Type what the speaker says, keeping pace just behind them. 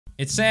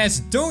It says,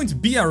 don't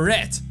be a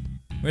rat.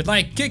 With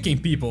like kicking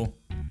people.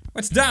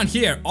 What's down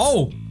here?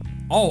 Oh,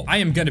 I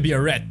am gonna be a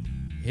rat.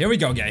 Here we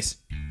go, guys.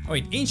 Oh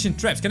wait, ancient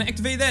traps. Can I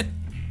activate that?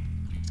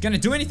 It's gonna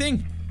do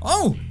anything?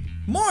 Oh,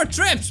 more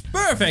traps.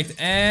 Perfect.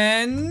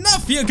 And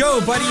off you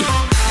go, buddy.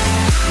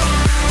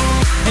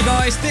 Hey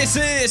guys, this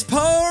is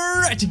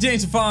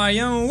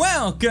ProjectJamesify and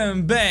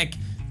welcome back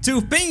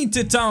to Paint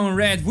the Town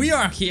Red. We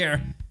are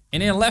here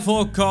in a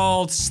level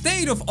called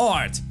State of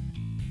Art.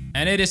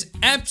 And it is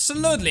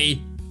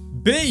absolutely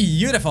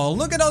beautiful.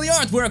 Look at all the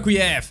artwork we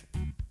have.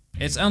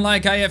 It's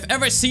unlike I have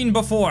ever seen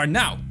before.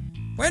 Now,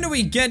 where do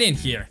we get in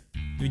here?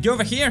 Do we go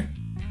over here?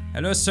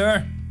 Hello,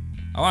 sir.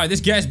 Oh, wow,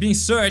 this guy's being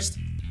searched.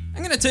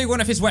 I'm gonna take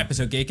one of his weapons,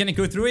 okay? Can I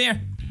go through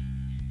here?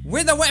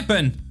 With a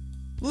weapon.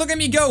 Look at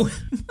me go.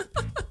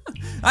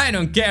 I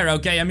don't care,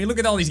 okay? I mean, look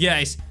at all these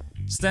guys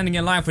standing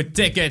in line for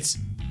tickets.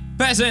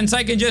 Peasants,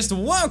 I can just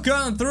walk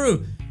on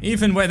through,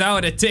 even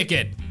without a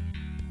ticket.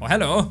 Oh,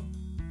 hello.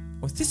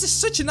 Oh, this is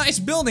such a nice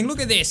building. Look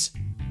at this.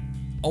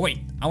 Oh, wait.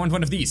 I want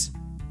one of these.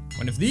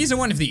 One of these and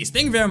one of these.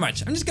 Thank you very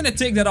much. I'm just gonna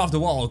take that off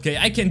the wall, okay?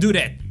 I can do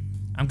that.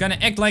 I'm gonna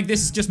act like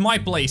this is just my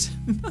place.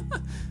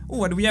 Oh,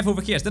 what do we have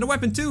over here? Is that a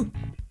weapon too?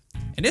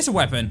 It is a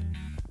weapon.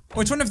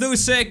 Oh, it's one of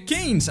those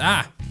canes.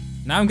 Ah,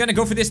 now I'm gonna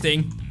go for this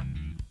thing.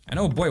 And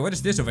oh boy, what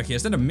is this over here?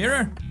 Is that a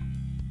mirror?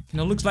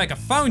 And it looks like a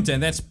fountain.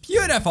 That's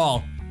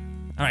beautiful.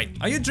 Alright,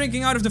 are you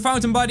drinking out of the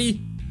fountain,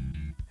 buddy?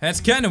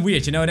 That's kind of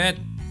weird, you know that?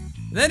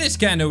 That is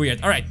kind of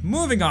weird. Alright,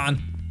 moving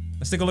on.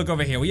 Let's take a look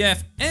over here. We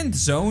have end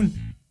zone.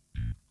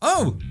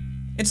 Oh,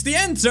 it's the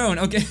end zone.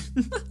 Okay.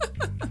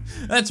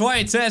 That's why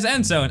it says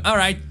end zone.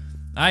 Alright,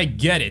 I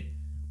get it.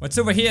 What's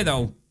over here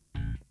though?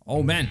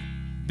 Oh man,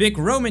 big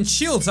Roman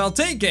shields. I'll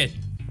take it.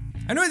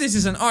 I know this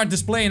is an art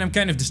display and I'm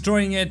kind of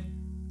destroying it.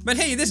 But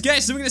hey, this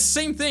guy's doing the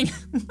same thing.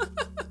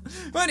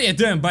 What are you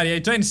doing, buddy? Are you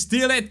trying to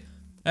steal it?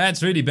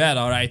 That's really bad,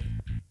 alright.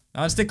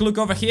 Now let's take a look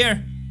over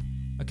here.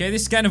 Okay,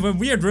 this is kind of a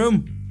weird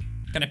room.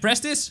 Can I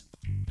press this?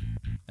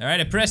 Alright,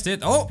 I pressed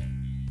it. Oh!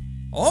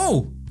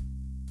 Oh!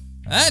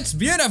 That's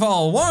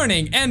beautiful!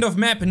 Warning! End of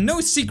map,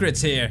 no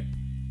secrets here.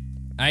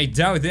 I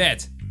doubt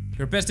that.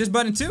 Can I press this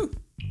button too?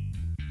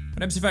 What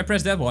happens if I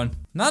press that one?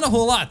 Not a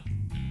whole lot.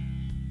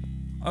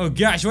 Oh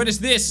gosh, what is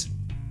this?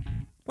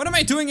 What am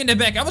I doing in the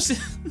back? I was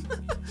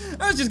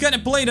just gonna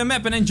play the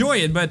map and enjoy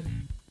it, but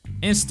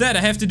instead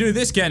I have to do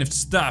this kind of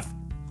stuff.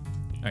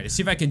 Alright, let's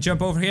see if I can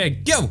jump over here.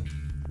 Go!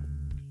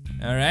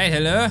 Alright,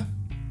 hello.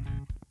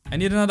 I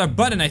need another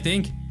button, I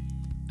think.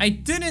 I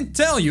didn't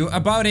tell you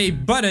about a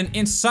button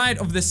inside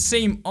of the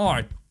same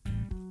art.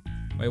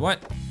 Wait,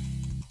 what?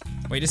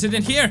 Wait, is it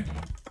in here?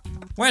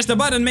 Where's the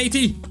button,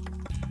 matey?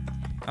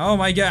 Oh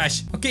my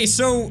gosh. Okay,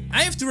 so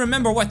I have to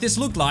remember what this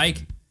looked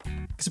like.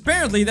 Because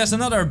apparently there's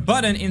another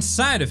button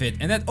inside of it.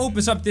 And that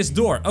opens up this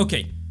door.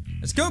 Okay,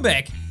 let's go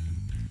back.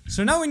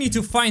 So now we need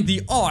to find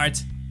the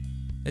art.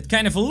 It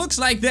kind of looks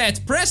like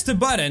that. Press the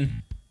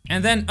button.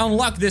 And then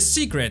unlock this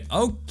secret.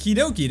 Okie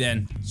dokie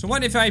then. So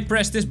what if I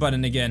press this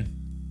button again?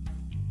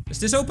 Does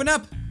this open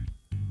up?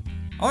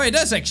 Oh, it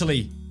does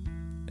actually.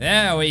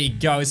 There we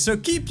go. So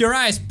keep your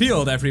eyes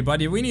peeled,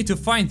 everybody. We need to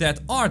find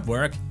that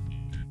artwork.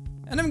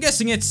 And I'm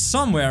guessing it's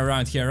somewhere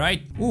around here,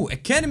 right? Ooh,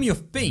 Academy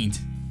of Paint.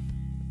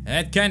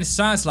 That kind of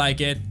sounds like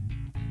it.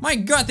 My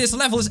god, this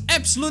level is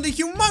absolutely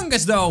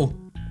humongous though.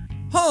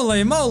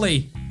 Holy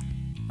moly.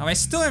 Now I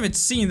still haven't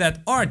seen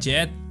that art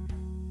yet.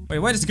 Wait,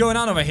 what is going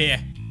on over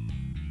here?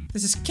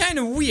 This is kind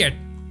of weird.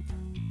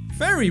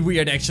 Very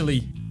weird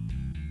actually.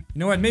 You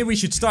know what, maybe we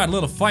should start a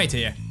little fight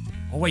here.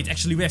 Oh wait,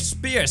 actually we have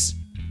spears.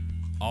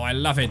 Oh, I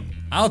love it.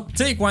 I'll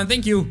take one,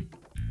 thank you.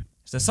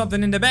 Is there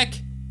something in the back?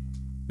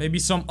 Maybe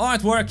some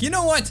artwork. You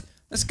know what?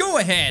 Let's go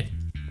ahead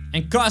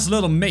and cause a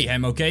little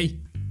mayhem, okay?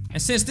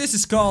 And since this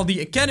is called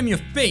the Academy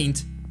of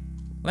Paint,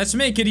 let's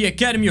make it the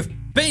Academy of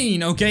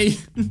Pain, okay?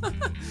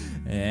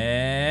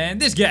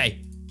 And this guy.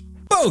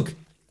 Poke!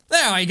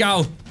 There we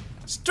go.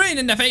 Straight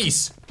in the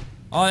face.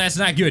 Oh, that's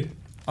not good.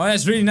 Oh,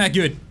 that's really not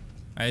good.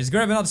 Alright, let's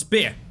grab another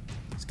spear.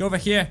 Let's go over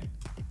here.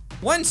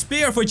 One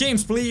spear for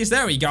James, please.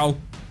 There we go.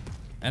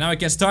 And now we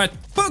can start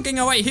poking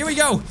away. Here we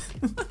go.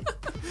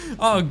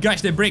 Oh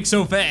gosh, they break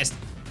so fast.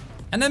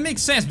 And that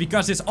makes sense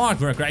because it's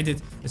artwork, right?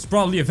 It's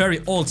probably a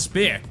very old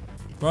spear.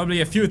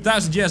 Probably a few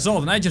thousand years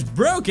old and I just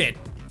broke it.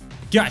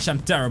 Gosh, I'm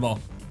terrible.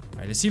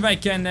 Alright, let's see if I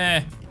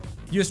can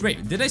use...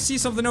 Wait, did I see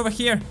something over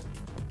here?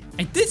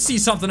 I did see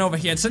something over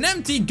here. It's an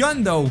empty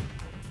gun though.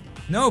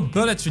 No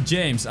bullets for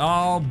James.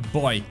 Oh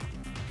boy.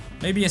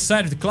 Maybe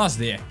inside of the closet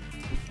there.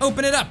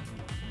 Open it up.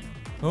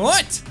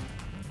 What?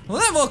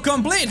 Level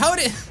complete. How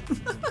did...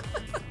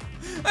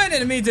 I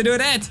didn't mean to do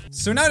that.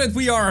 So now that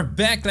we are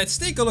back, let's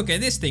take a look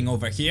at this thing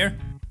over here.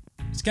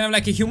 It's kind of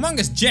like a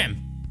humongous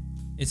gem.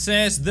 It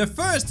says the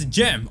first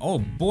gem. Oh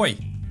boy.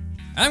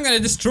 I'm gonna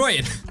destroy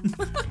it.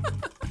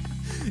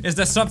 Is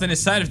there something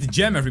inside of the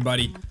gem,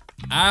 everybody?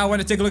 I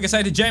want to take a look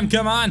inside the gem.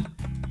 Come on.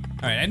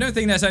 Alright, I don't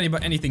think there's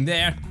anything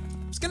there.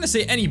 I was gonna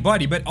say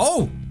anybody, but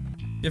oh!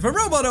 You have a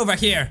robot over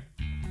here.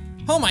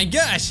 Oh my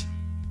gosh.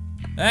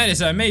 That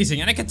is amazing.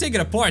 And I can take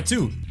it apart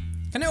too.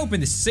 Can I open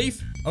this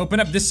safe? Open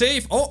up the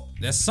safe. Oh,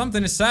 there's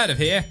something inside of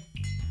here.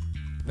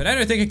 But I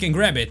don't think I can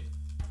grab it.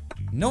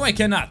 No, I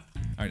cannot.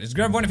 Alright, let's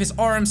grab one of his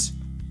arms.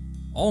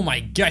 Oh my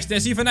gosh,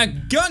 there's even a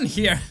gun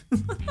here.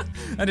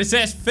 And it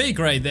says fake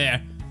right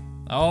there.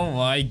 Oh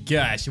my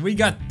gosh, we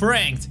got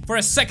pranked. For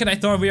a second I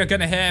thought we were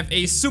gonna have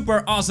a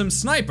super awesome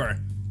sniper.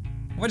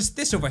 What is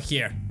this over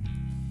here?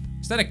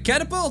 Is that a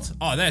catapult?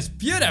 Oh, that's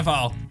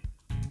beautiful.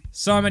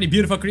 So many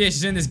beautiful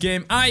creations in this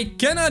game, I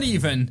cannot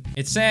even.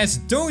 It says,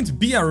 don't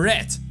be a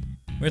rat.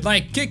 With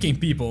like kicking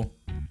people.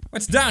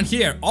 What's down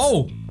here?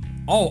 Oh,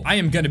 I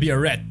am gonna be a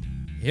rat.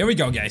 Here we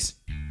go, guys.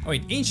 Oh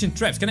wait, ancient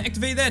traps, can I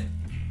activate that?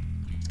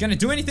 It's gonna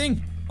do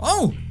anything?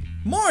 Oh,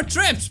 more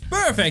traps,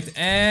 perfect.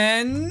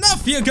 And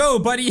off you go,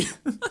 buddy.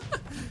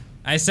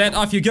 I said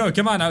off you go,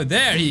 come on now,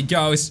 there he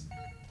goes.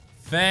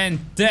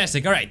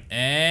 Fantastic, alright,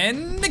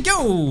 and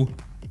go.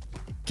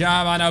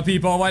 Come on now,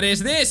 people, what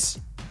is this?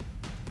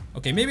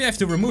 Okay, maybe I have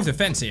to remove the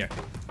fence here.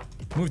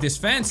 Move this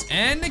fence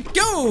and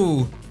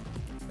go.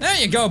 There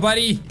you go,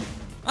 buddy.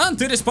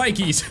 Onto the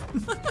spikies.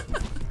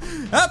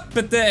 Up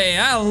a day,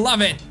 I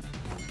love it.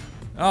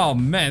 Oh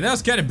man, that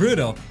was kind of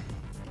brutal.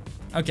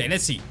 Okay,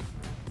 let's see.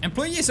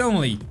 Employees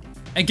only.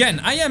 Again,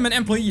 I am an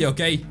employee,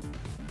 okay?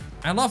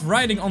 I love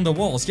writing on the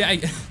walls. Yeah,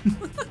 and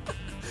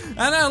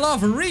I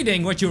love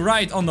reading what you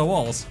write on the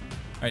walls.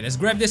 Alright, let's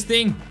grab this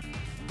thing.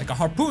 Like a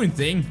harpoon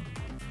thing.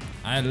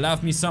 I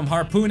love me some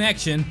harpoon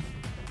action.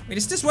 Wait,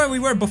 is this where we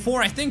were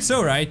before? I think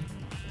so, right?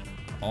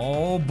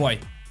 Oh boy.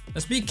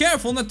 Let's be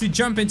careful not to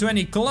jump into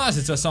any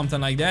closets or something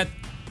like that.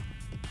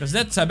 Because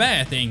that's a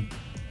bad thing.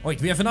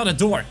 Wait, we have another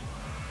door.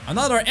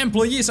 Another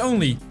employees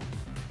only.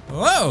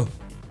 Whoa!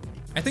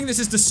 I think this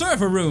is the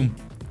server room.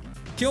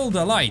 Kill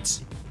the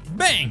lights.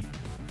 Bang!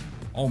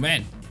 Oh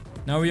man.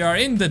 Now we are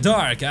in the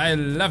dark. I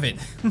love it.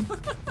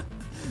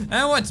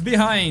 And what's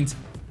behind?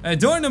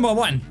 Door number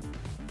 1.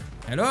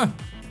 Hello?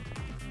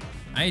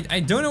 I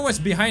don't know what's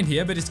behind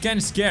here, but it's kind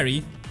of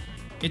scary.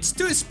 It's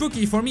too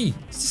spooky for me.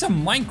 Is this a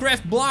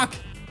Minecraft block?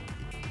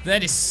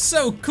 That is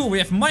so cool. We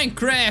have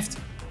Minecraft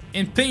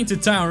in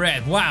Painted Town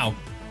Red. Wow.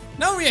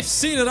 Now we have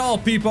seen it all,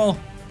 people.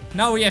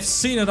 Now we have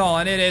seen it all,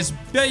 and it is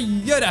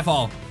beautiful.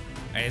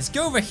 Alright, let's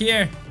go over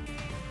here.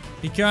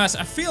 Because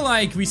I feel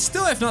like we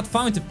still have not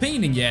found the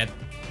painting yet.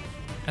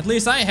 At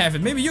least I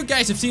haven't. Maybe you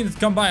guys have seen it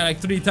come by like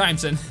 3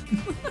 times and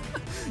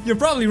you're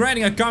probably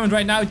writing a comment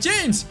right now.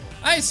 James,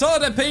 I saw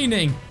the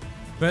painting,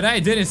 but I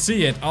didn't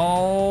see it.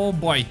 Oh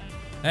boy.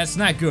 That's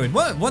not good.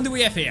 What do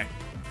we have here?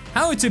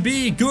 How to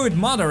be good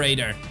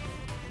moderator.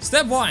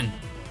 Step 1.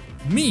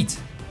 Meet.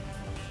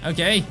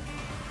 Okay.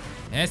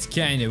 That's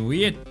kind of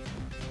weird.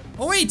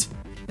 Oh wait.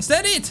 Is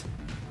that it?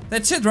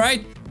 That's it,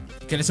 right?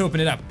 Okay, let's open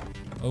it up.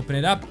 Open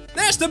it up.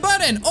 There's the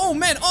button. Oh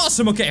man,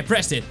 awesome. Okay, I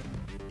pressed it.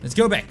 Let's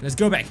go back. Let's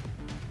go back.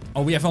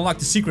 Oh, we have unlocked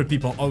the secret,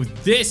 people. Oh,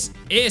 this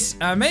is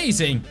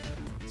amazing.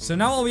 So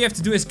now all we have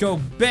to do is go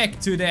back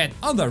to that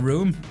other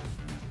room.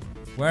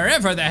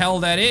 Wherever the hell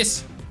that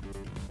is.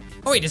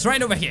 Oh wait, it's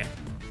right over here.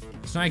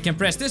 So now I can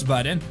press this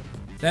button.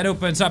 That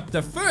opens up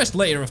the first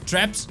layer of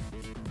traps.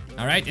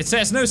 Alright, it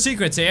says no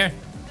secrets here.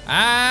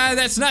 Ah,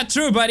 that's not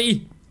true,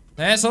 buddy.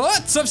 There's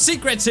lots of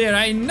secrets here,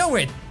 I know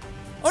it.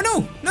 Oh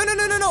no, no, no,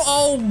 no, no, no.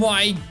 Oh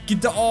my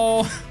god.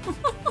 Oh.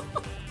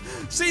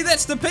 See,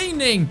 that's the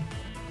painting.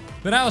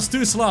 But I was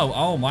too slow.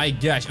 Oh my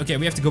gosh. Okay,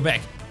 we have to go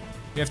back.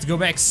 We have to go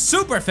back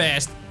super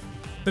fast.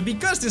 But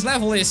because this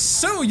level is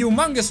so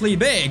humongously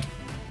big,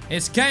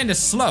 it's kind of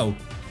slow.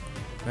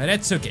 But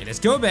that's okay. Let's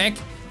go back.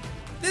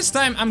 This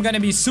time I'm gonna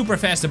be super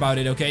fast about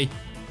it, okay?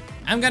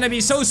 I'm gonna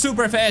be so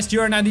super fast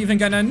you're not even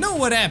gonna know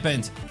what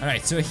happened.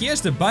 Alright, so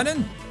here's the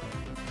button.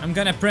 I'm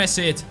gonna press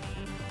it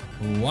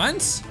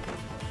once.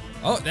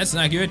 Oh, that's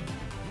not good.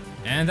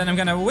 And then I'm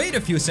gonna wait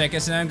a few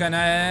seconds and I'm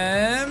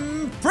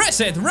gonna press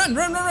it. Run,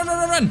 run, run, run,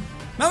 run, run.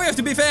 Now we have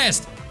to be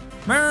fast.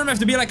 We have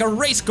to be like a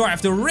race car. I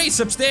have to race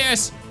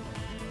upstairs.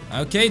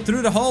 Okay,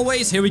 through the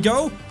hallways. Here we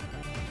go.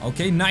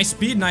 Okay, nice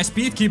speed, nice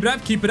speed. Keep it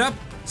up, keep it up.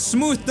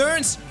 Smooth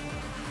turns.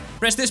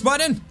 Press this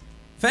button.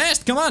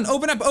 Fast, come on.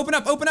 Open up, open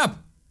up, open up.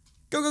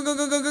 Go, go, go,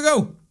 go, go, go,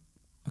 go.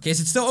 Okay,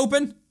 is it still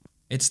open?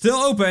 It's still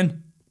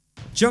open.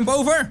 Jump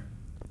over.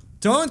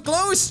 Don't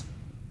close.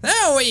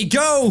 There we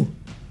go.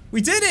 We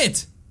did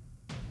it.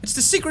 It's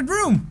the secret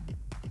room.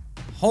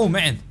 Oh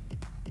man.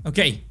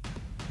 Okay.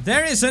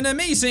 There is an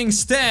amazing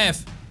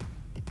staff.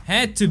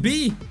 Had to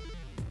be.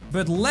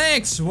 But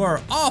legs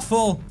were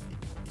awful.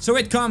 So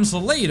it comes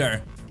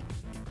later.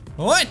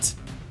 What?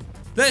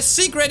 The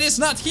secret is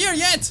not here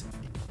yet.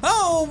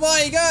 Oh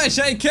my gosh,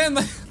 I can't.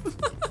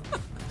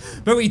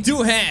 But we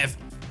do have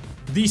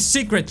the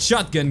secret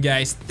shotgun,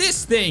 guys.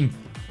 This thing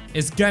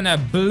is gonna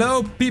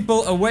blow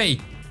people away.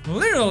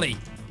 Literally.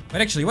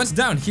 But actually, what's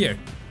down here?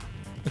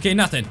 Okay,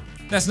 nothing.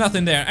 There's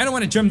nothing there. I don't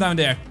want to jump down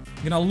there.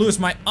 I'm gonna lose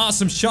my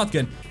awesome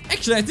shotgun.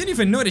 Actually, I didn't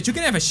even know that you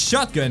can have a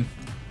shotgun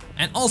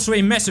and also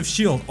a massive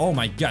shield. Oh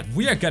my god,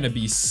 we are gonna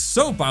be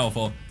so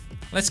powerful.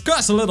 Let's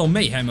cause a little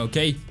mayhem,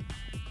 okay?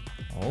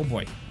 Oh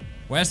boy.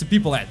 Where's the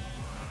people at?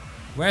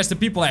 Where's the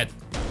people at?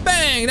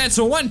 Bang! That's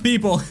one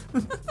people.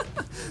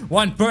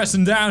 One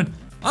person down.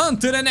 On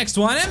to the next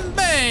one, and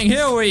bang!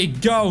 Here we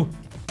go.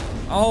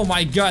 Oh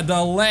my god,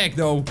 the lag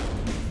though.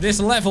 This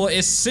level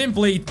is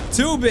simply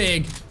too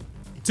big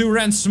to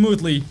run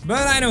smoothly.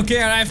 But I don't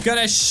care, I've got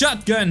a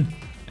shotgun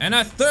and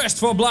a thirst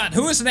for blood.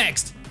 Who is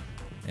next?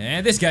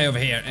 And this guy over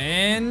here.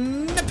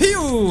 And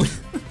pew!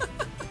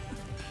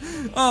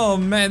 Oh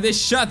man, this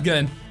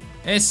shotgun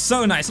is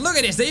so nice. Look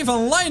at this, they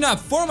even line up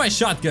for my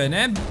shotgun.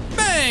 And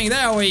bang,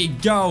 there we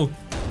go.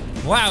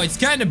 Wow, it's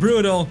kind of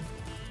brutal,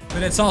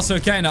 but it's also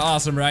kind of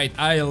awesome, right?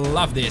 I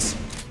love this.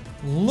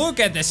 Look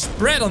at the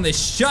spread on this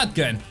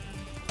shotgun.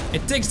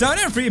 It takes down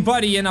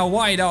everybody in a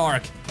wide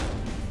arc.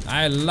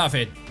 I love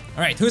it.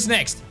 Alright, who's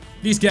next?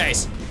 These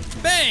guys.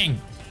 Bang!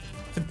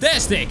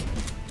 Fantastic.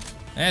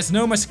 There's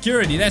no more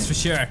security, that's for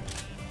sure.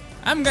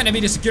 I'm gonna be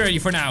the security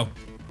for now.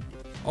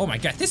 Oh my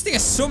god, this thing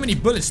has so many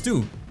bullets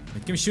too.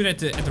 Wait, can we shoot at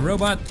the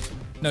robot?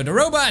 No, the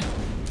robot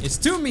is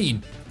too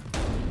mean.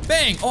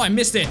 Bang! Oh, I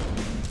missed it.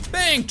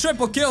 Bang!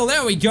 Triple kill,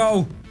 there we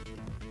go.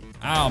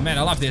 Oh man,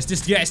 I love this.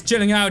 This guy's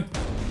chilling out.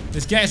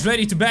 This guy's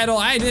ready to battle.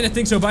 I didn't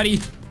think so, buddy.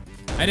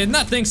 I did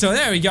not think so.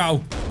 There we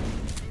go.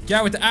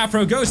 Guy with the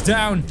afro goes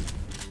down.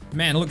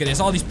 Man, look at this.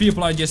 All these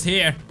people are just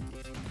here,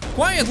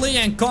 quietly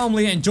and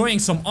calmly enjoying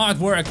some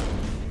artwork.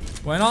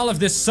 When all of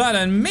this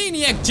sudden,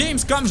 Maniac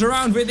James comes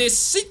around with his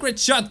secret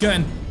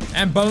shotgun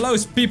and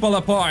blows people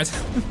apart.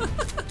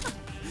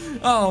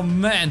 Oh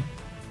man,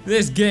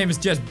 this game is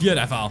just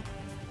beautiful.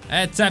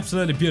 It's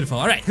absolutely beautiful.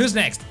 Alright, who's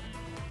next?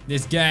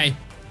 This guy.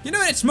 You know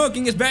that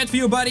smoking is bad for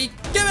you, buddy?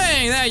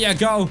 Bang! There you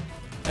go.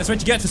 That's what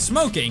you get for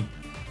smoking.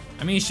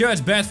 I mean, sure,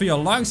 it's bad for your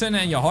lungs and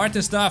your heart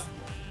and stuff,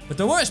 but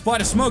the worst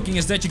part of smoking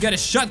is that you get a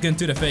shotgun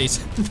to the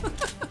face.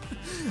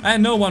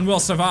 And no one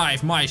will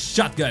survive my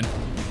shotgun.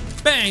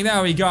 Bang!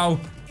 There we go.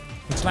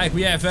 Looks like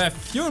we have a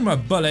few more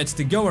bullets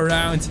to go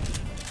around.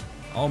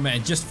 Oh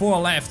man, just 4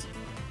 left.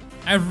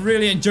 I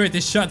really enjoyed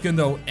this shotgun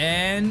though.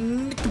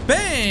 And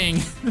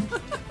bang!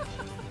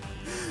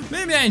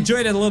 Maybe I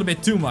enjoyed it a little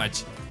bit too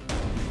much.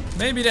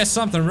 Maybe there's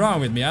something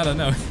wrong with me, I don't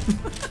know.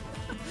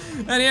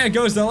 And here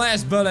goes the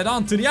last bullet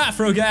onto the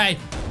afro guy.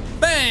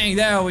 Bang!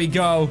 There we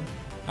go.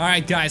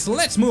 Alright guys,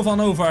 let's move on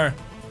over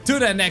to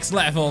the next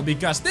level,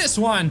 because this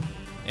one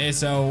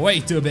is way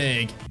too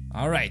big.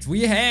 Alright,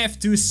 we have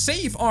to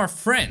save our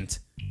friend.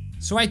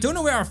 So I don't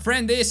know where our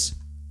friend is.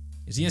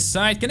 Is he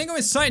inside? Can I go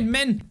inside,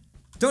 men?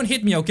 Don't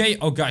hit me, okay?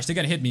 Oh gosh, they're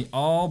gonna hit me.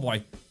 Oh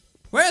boy.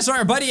 Where's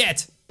our buddy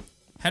at?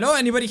 Hello,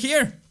 anybody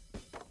here?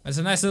 There's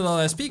a nice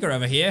little speaker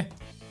over here.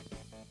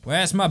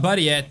 Where's my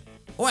buddy at?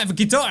 Oh, I have a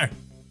guitar.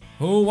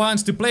 Who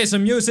wants to play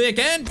some music?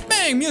 And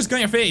bang, music on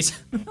your face.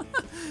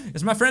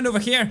 Is my friend over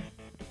here?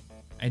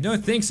 I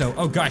don't think so.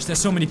 Oh gosh, there's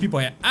so many people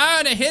here.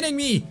 Ah, they're hitting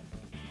me.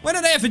 What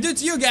did I have to do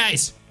to you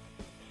guys?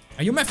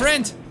 Are you my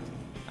friend?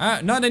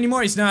 Not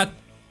anymore, he's not.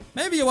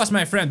 Maybe he was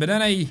my friend, but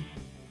then I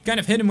kind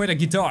of hit him with a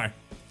guitar.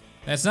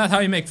 That's not how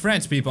you make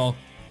friends, people.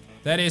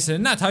 That is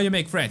not how you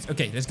make friends.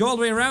 Okay, let's go all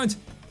the way around.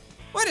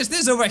 What is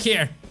this over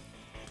here?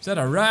 Is that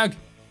a rug?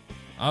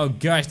 Oh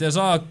gosh, there's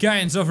all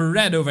kinds of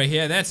red over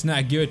here. That's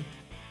not good.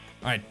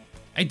 Alright,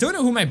 I don't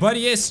know who my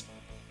buddy is,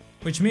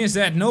 which means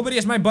that nobody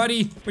is my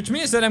buddy, which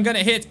means that I'm gonna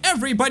hit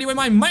everybody with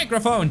my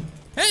microphone.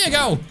 Here you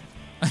go.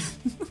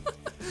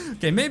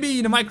 Okay,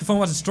 maybe the microphone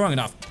wasn't strong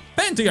enough.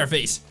 Pen to your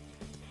face.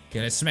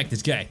 Okay, let's smack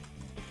this guy.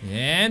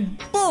 And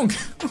bonk.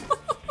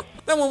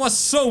 That one was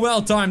so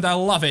well timed, I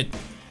love it.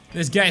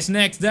 This guy's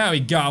next, there we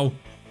go.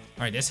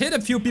 Alright, let's hit a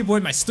few people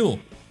with my stool.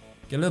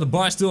 Get a little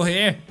bar stool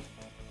here.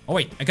 Oh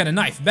wait, I got a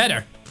knife,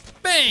 better.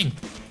 Bang!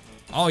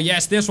 Oh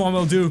yes, this one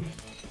will do.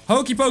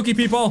 Hokey pokey,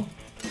 people.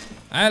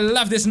 I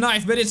love this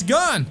knife, but it's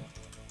gone.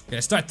 Okay,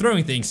 let's start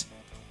throwing things.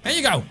 Here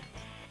you go.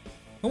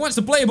 Who wants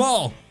to play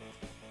ball?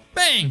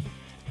 Bang!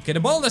 Okay, the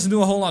ball doesn't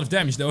do a whole lot of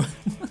damage though.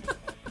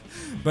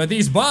 But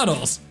these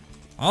bottles.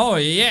 Oh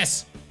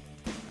yes.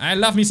 I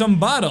love me some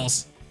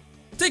bottles.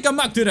 Take a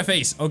mug to the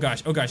face. Oh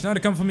gosh, now they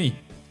come for me.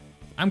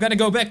 I'm gonna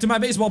go back to my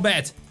baseball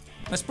bat.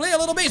 Let's play a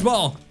little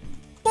baseball.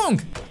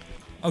 Bonk!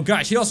 Oh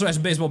gosh, he also has a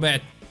baseball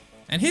bat.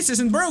 And his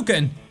isn't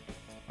broken.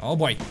 Oh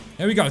boy,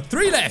 here we go,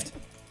 3 left.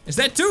 Is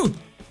that 2?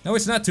 No,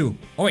 it's not 2.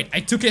 Oh wait,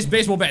 I took his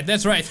baseball bat,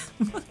 that's right.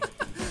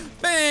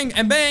 Bang,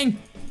 and bang,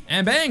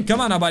 and bang.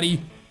 Come on now,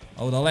 buddy.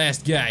 Oh, the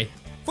last guy.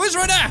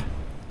 Fuzrada!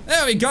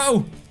 There we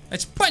go.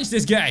 Let's punch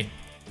this guy.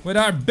 With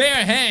our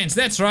bare hands,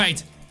 that's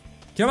right.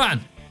 Come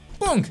on.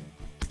 Bonk.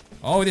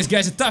 Oh, this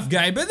guy's a tough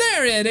guy, but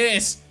there it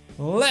is.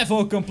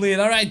 Level complete.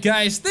 Alright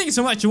guys, thanks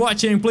so much for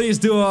watching. Please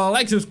do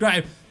like,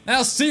 subscribe.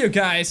 I'll see you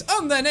guys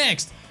on the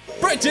next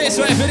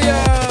ProjectJamesify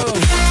video.